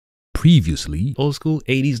Previously, old school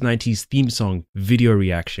 80s, 90s theme song video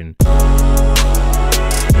reaction.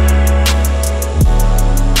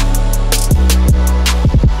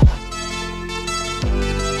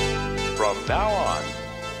 From now on,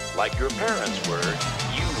 like your parents were,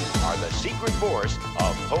 you are the secret force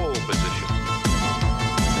of pole position.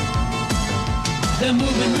 They're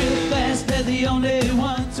moving real fast, they're the only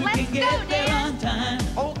ones who can get there on time.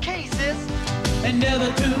 Okay, sis. And never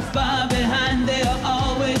too far behind, they are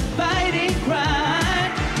always fighting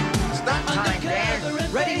crime. Stop time,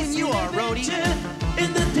 Dan. Ready when you are, Rhodey.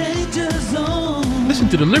 In the danger zone. Listen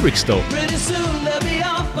to the lyrics though. Pretty soon they'll be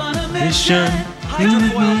off on a mission.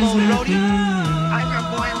 Hydrofoil mode, Rhodey.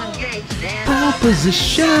 Hydrofoil engaged, Dan. Pole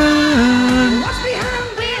position. What's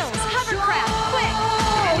behind Wheels, hovercraft,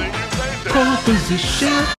 quick! Pole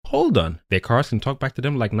position. Hold on. Their cars can talk back to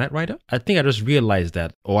them like Knight Rider? I think I just realized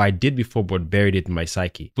that, or I did before but buried it in my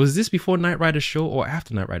psyche. Was this before Knight Rider show or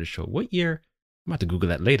after Knight Rider show? What year? I'm about to Google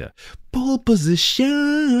that later. Pole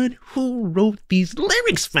position. Who wrote these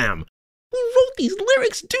lyrics, fam? Who wrote these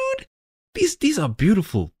lyrics, dude? These are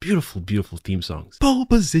beautiful, beautiful, beautiful theme songs. Pole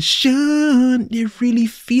position. They're really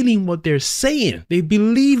feeling what they're saying. They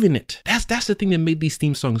believe in it. That's the thing that made these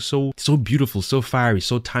theme songs so beautiful, so fiery,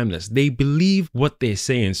 so timeless. They believe what they're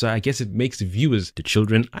saying. So I guess it makes the viewers, the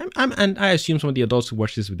children, and I assume some of the adults who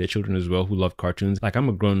watch this with their children as well, who love cartoons. Like I'm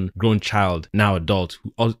a grown child, now adult,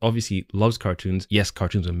 who obviously loves cartoons. Yes,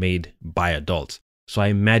 cartoons are made by adults. So I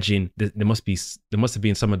imagine there must have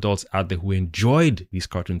been some adults out there who enjoyed these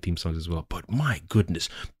cartoon theme songs as well. But my goodness,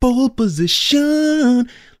 pole position.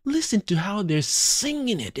 Listen to how they're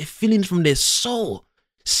singing it. They're feeling it from their soul.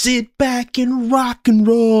 Sit back and rock and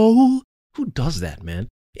roll. Who does that, man?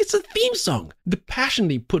 It's a theme song. The passion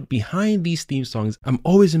they put behind these theme songs, I'm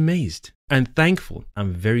always amazed and thankful.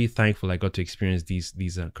 I'm very thankful I got to experience these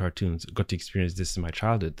cartoons. Got to experience this in my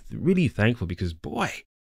childhood. Really thankful because boy,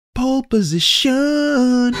 pole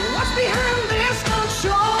position. What's behind this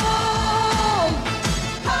control?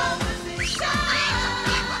 Pole position.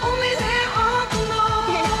 Only there are the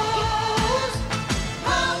knows.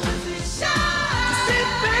 Pole position. Just sit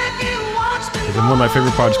back and watch them. This is one of my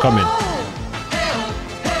favorite parts coming.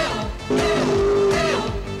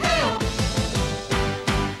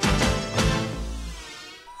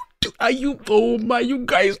 Are you? Oh my! You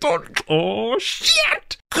guys don't. Oh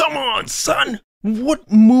shit! Come on, son.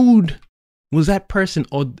 What mood was that person,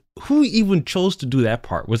 or who even chose to do that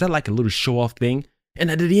part? Was that like a little show off thing? And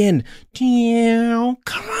at the end,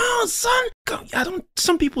 come on, son.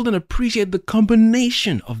 Some people don't appreciate the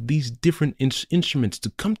combination of these different instruments to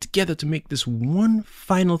come together to make this one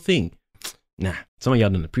final thing. Nah, some of y'all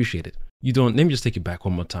don't appreciate it. You don't. Let me just take it back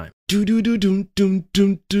one more time. Do do do do do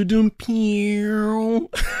do do do pew.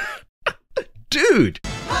 Dude.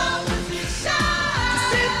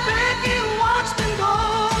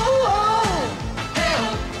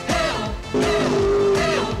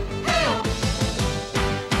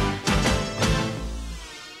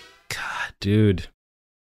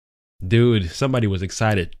 Dude, somebody was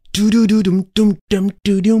excited.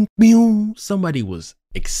 Somebody was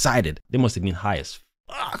excited. They must have been high as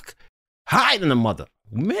fuck. Higher than a mother.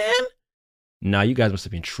 Man. Nah, you guys must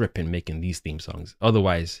have been tripping making these theme songs.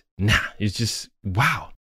 Otherwise, nah, it's just,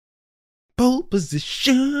 wow. Pole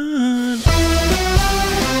position.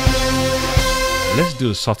 Let's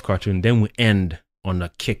do a soft cartoon, then we end on a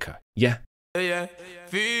kicker. Yeah? Yeah.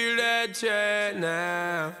 Feel that chat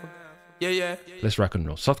now. Yeah. Let's rock and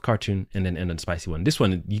roll. Soft cartoon and then end on spicy one. This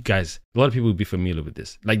one, you guys, a lot of people will be familiar with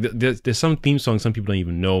this. Like there's some theme songs some people don't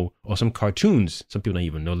even know, or some cartoons some people don't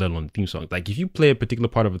even know, let alone theme songs. Like if you play a particular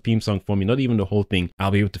part of a theme song for me, not even the whole thing,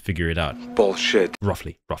 I'll be able to figure it out. Bullshit.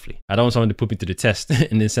 Roughly. I don't want someone to put me to the test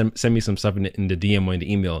and then send me some stuff in the DM or in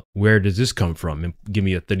the email. Where does this come from? And give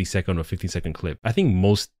me a 30-second or 15-second clip. I think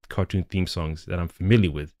most cartoon theme songs that I'm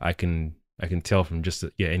familiar with, I can tell from just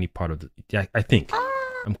any part of the. Yeah, I think.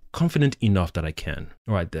 I'm confident enough that I can.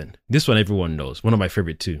 All right then. This one everyone knows. One of my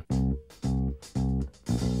favorite too.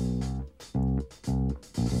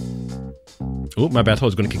 Oh, my bad. I thought it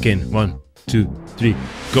was gonna kick in. 1, 2, 3,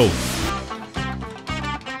 go.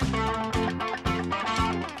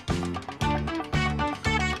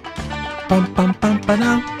 Bum bum bum ba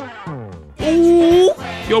now. Ooh,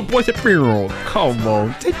 your boy said, come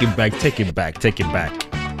on, take it back.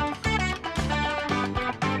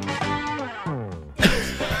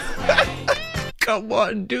 Come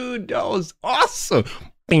on, dude, that was awesome.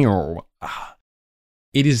 It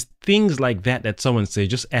is things like that someone says,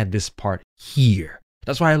 just add this part here.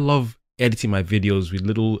 That's why I love editing my videos with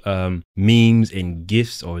little memes and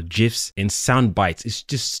GIFs or GIFs and sound bites. It's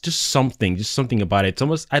just something about it. It's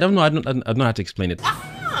almost, I don't know how to explain it.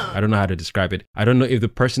 I don't know how to describe it. I don't know if the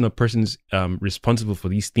person or persons responsible for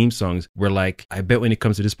these theme songs were like, I bet when it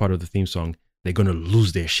comes to this part of the theme song, they're gonna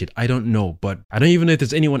lose their shit. I don't know, but I don't even know if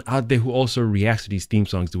there's anyone out there who also reacts to these theme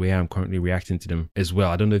songs the way I'm currently reacting to them as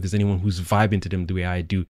well. I don't know if there's anyone who's vibing to them the way I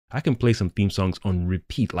do. I can play some theme songs on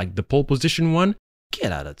repeat, like the pole position one.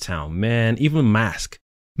 Get out of town, man. Even Mask.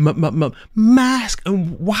 Mask.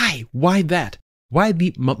 And why? Why that? Why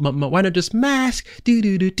the why not just Mask? Do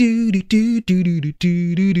do do do do do do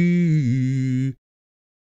do do do.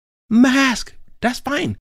 Mask. That's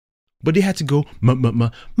fine. But they had to go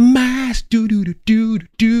mask do do do do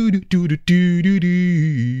do do do do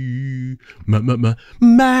do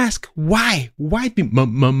mask. Why? Why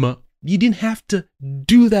the You didn't have to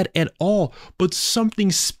do that at all. But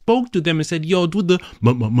something spoke to them and said, "Yo, do the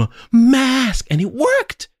mask," and it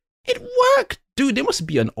worked. It worked, dude. There must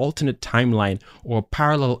be an alternate timeline or a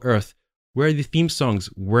parallel Earth where the theme songs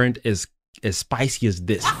weren't as spicy as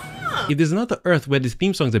this. If there's another Earth where the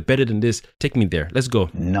theme songs are better than this, take me there. Let's go.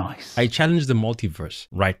 Nice. I challenge the multiverse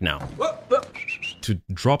right now to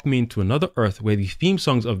drop me into another Earth where the theme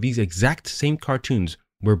songs of these exact same cartoons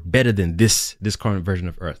were better than this current version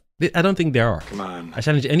of Earth. I don't think there are. Come on. I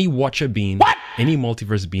challenge any watcher being, any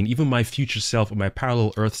multiverse being, even my future self or my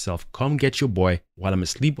parallel Earth self, come get your boy while I'm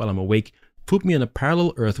asleep, while I'm awake. Put me on a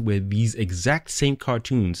parallel Earth where these exact same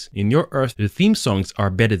cartoons in your Earth, the theme songs are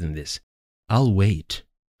better than this. I'll wait.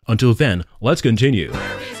 Until then, let's continue.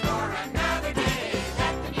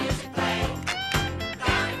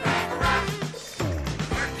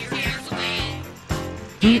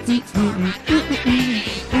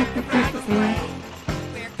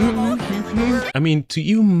 I mean, do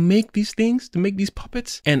you make these things, to make these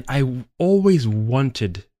puppets? And I always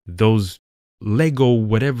wanted those Lego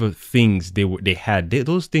whatever things they had.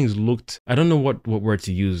 Those things looked, I don't know what word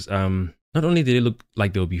to use. Not only did they look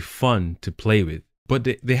like they would be fun to play with, but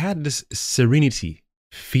they had this serenity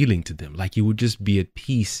feeling to them, like you would just be at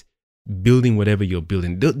peace building whatever you're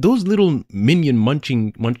building. Those little minion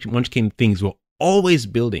munchkin things were always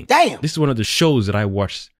building. Damn! This is one of the shows that I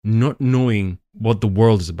watched not knowing what the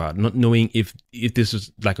world is about, not knowing if this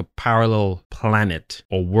is like a parallel planet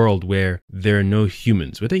or world where there are no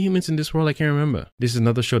humans. Were there humans in this world? I can't remember. This is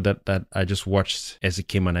another show that I just watched as it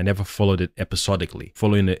came on. I never followed it episodically,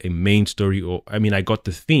 following a main story. Or I mean, I got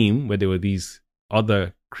the theme where there were these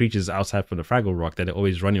other creatures outside from the Fraggle Rock that they're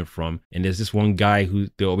always running from. And there's this one guy who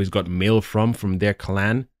they always got mail from their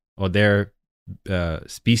clan or their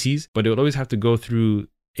species, but they would always have to go through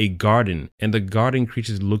a garden, and the garden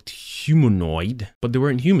creatures looked humanoid, but they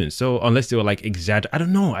weren't humans. So unless they were like exaggerated, I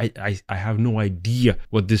don't know. I have no idea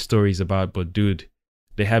what this story is about, but dude,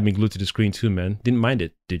 they had me glued to the screen too, man. Didn't mind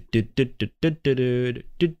it.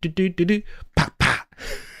 Pa, pa.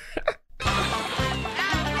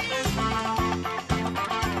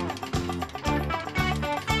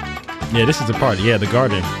 Yeah, this is the part. Yeah, the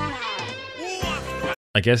garden.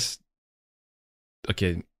 I guess.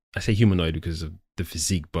 Okay, I say humanoid because of the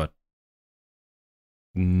physique, but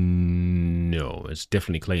no, it's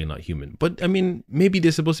definitely clearly not human. But I mean, maybe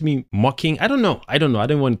they're supposed to be mocking. I don't know. I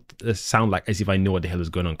don't want to sound like as if I know what the hell is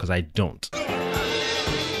going on, because I don't.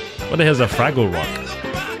 What the hell is a Fraggle Rock?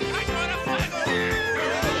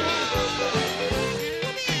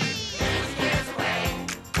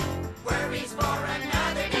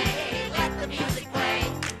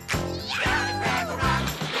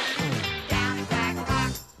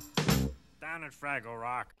 Fraggle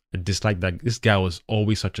Rock. I dislike that this guy was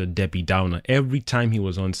always such a Debbie Downer. Every time he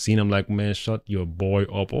was on scene, I'm like, man, shut your boy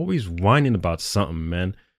up. Always whining about something,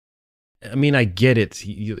 man. I mean, I get it.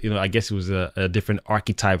 You know, I guess it was a different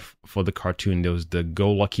archetype for the cartoon. There was the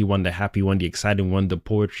go-lucky one, the happy one, the exciting one, the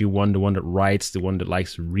poetry one, the one that writes, the one that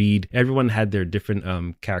likes to read. Everyone had their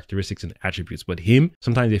different characteristics and attributes. But him,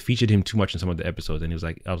 sometimes they featured him too much in some of the episodes. And he was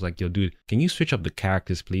like, I was like, yo, dude, can you switch up the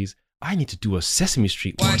characters, please? I need to do a Sesame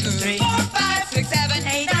Street one. 1, 2, 3, 4, 5, 6, 7,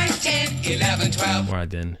 8, 9, 10, 11, 12. All right,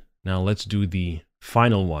 then. Now let's do the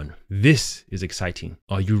final one. This is exciting.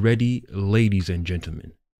 Are you ready, ladies and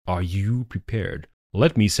gentlemen? Are you prepared?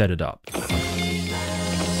 Let me set it up.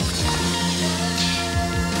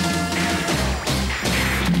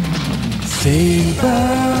 Saber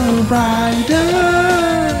Rider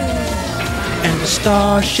and the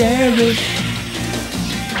Star Sheriff.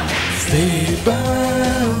 Saber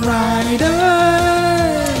Rider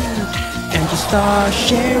and the Star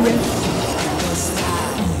Sheriff.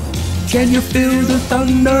 Can you feel the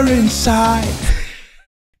thunder inside?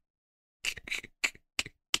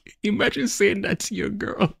 Imagine saying that to your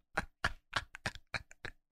girl.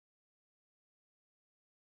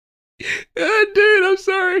 Dude, I'm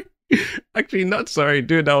sorry. Actually, not sorry,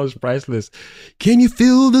 dude. That was priceless. Can you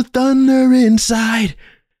feel the thunder inside?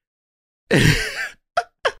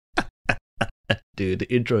 Dude,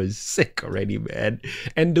 the intro is sick already, man.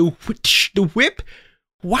 And the whip.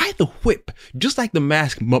 Why the whip? Just like the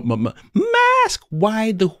mask. Mask.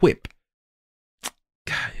 Why the whip?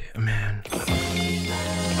 God, man.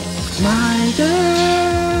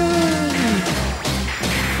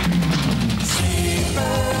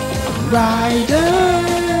 Rider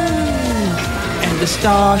and the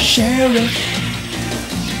Star Sheriff.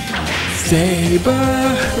 Saber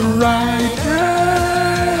Rider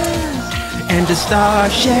and the Star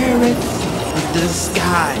Sheriff with the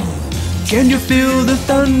sky. Can you feel the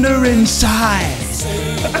thunder inside?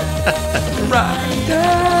 Rider,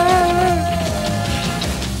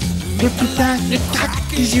 if the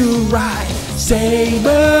attack is you ride,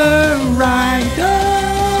 Saber Rider.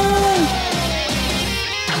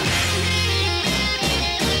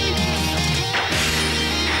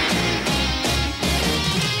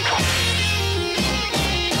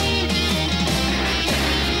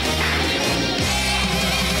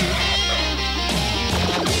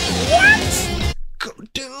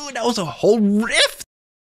 That was a whole riff.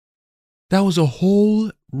 That was a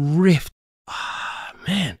whole riff. Ah,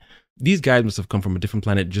 man. These guys must have come from a different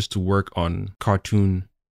planet just to work on cartoon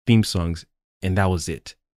theme songs. And that was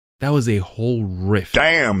it. That was a whole riff.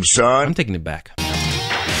 Damn, son. I'm taking it back.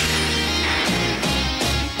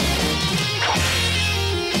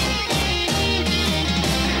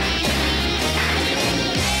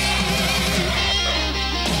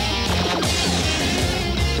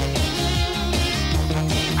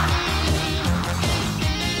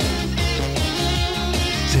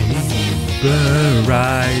 Saber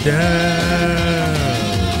Rider.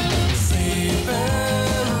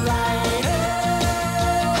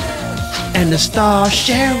 And the Star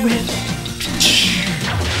Sheriff.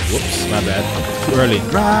 Whoops, my bad. Too early.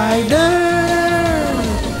 Rider.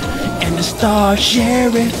 And the Star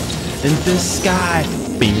Sheriff in the sky.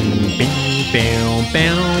 Bing, bing, bow,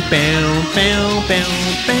 bow, bow, bow, bow,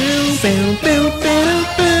 bow, bow, bow, bow,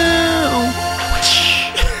 bow.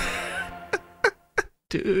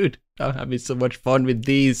 Dude, I'm having so much fun with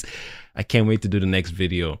these. I can't wait to do the next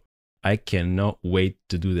video. I cannot wait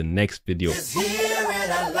to do the next video.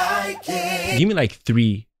 Give me like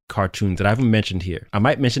 3 cartoons that I haven't mentioned here. I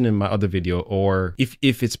might mention in my other video, or if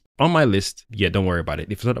it's on my list, yeah, don't worry about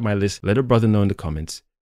it. If it's not on my list, let a brother know in the comments.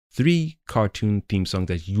 3 cartoon theme songs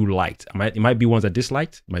that you liked. It might be ones I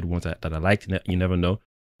disliked, it might be ones that I liked, you never know.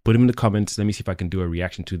 Put them in the comments. Let me see if I can do a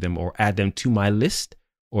reaction to them or add them to my list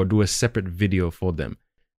or do a separate video for them.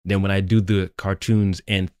 Then when I do the cartoons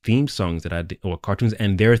and theme songs that or cartoons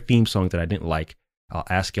and their theme songs that I didn't like, I'll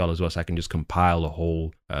ask y'all as well so I can just compile a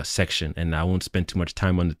whole section and I won't spend too much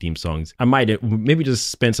time on the theme songs. I might maybe just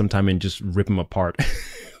spend some time and just rip them apart.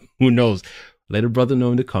 Who knows? Let a brother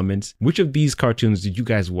know in the comments. Which of these cartoons did you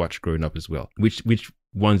guys watch growing up as well? Which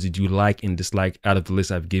ones did you like and dislike out of the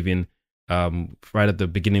list I've given? Right at the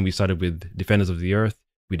beginning, we started with Defenders of the Earth.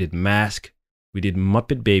 We did Mask. We did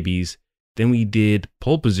Muppet Babies. Then we did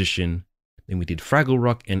Pole Position. Then we did Fraggle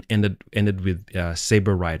Rock and ended with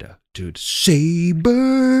Saber Rider. Dude,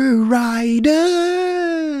 Saber Riders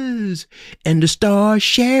and the Star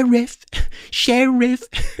Sheriff,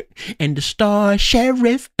 and the Star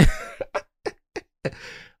Sheriff.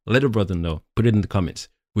 Let a brother know. Put it in the comments.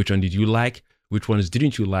 Which one did you like? Which ones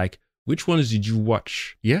didn't you like? Which ones did you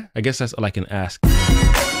watch? Yeah, I guess that's all I can ask.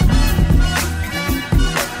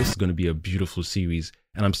 This is going to be a beautiful series,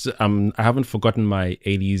 and I haven't forgotten my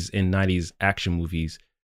 80s and 90s action movies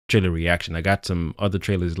trailer reaction. I got some other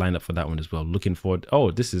trailers lined up for that one as well. Looking forward.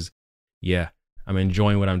 Oh, yeah, I'm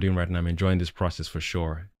enjoying what I'm doing right now. I'm enjoying this process for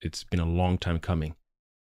sure. It's been a long time coming.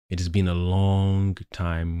 It has been a long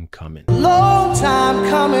time coming. Long time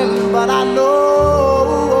coming, but I know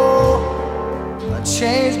a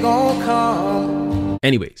change gonna come.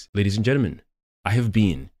 Anyways, ladies and gentlemen, I have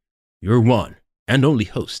been your one and only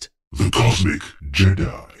host, the Cosmic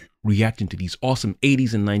Jedi, reacting to these awesome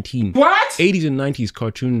 80s and 80s and 90s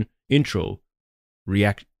cartoon intro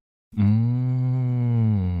react.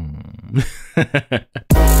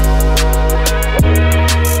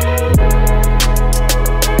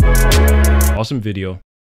 Awesome video.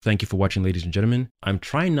 Thank you for watching, ladies and gentlemen. I'm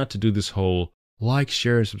trying not to do this whole like,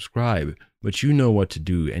 share, and subscribe, but you know what to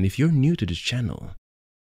do. And if you're new to this channel,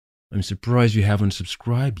 I'm surprised you haven't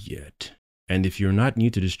subscribed yet. And if you're not new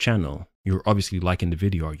to this channel, you're obviously liking the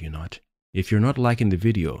video, are you not? If you're not liking the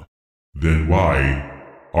video, then why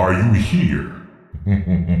are you here?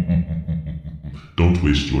 Don't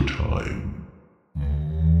waste your time.